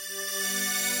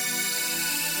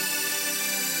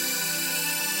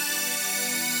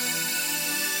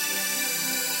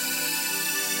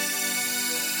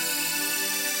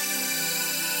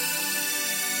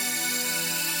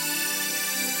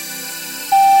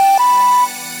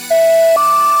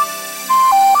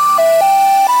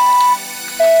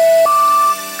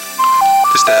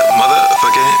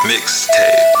mixtape,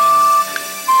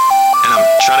 and I'm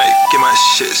trying to get my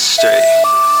shit straight.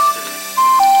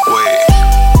 Wait.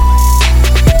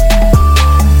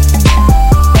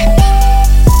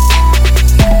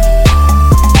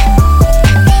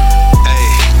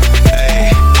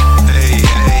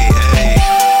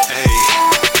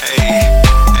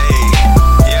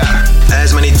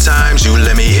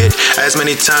 As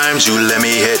many times you let me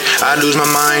hit, I lose my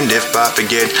mind if I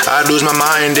forget. I lose my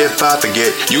mind if I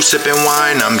forget. You sipping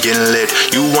wine, I'm getting lit.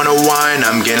 You wanna wine,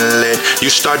 I'm getting lit. You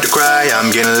start to cry,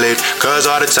 I'm getting lit. Cause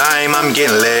all the time I'm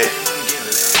getting lit.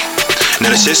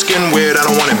 Now this shit's getting weird, I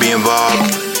don't wanna be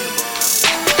involved.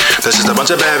 This is a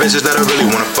bunch of bad bitches that I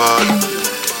really wanna fuck.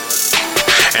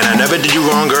 And I never did you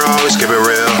wrong, girl, always keep it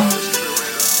real.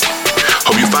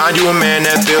 Hope you find you a man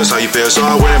that feels how you feel. So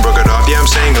I went and broke it off, yeah, I'm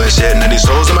single and shit. Now these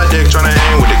hoes on my dick tryna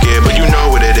hang with the kid, but you know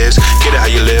what it is. Get it how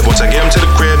you live. Once I get him to the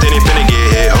crib, then he finna get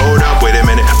hit. Hold up, wait a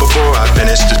minute, before I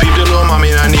finish. Just peep the little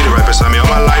mommy and I need her right beside me. All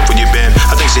my life, where you been?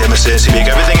 I think she had my sis. He make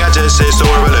everything I just said, so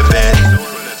wherever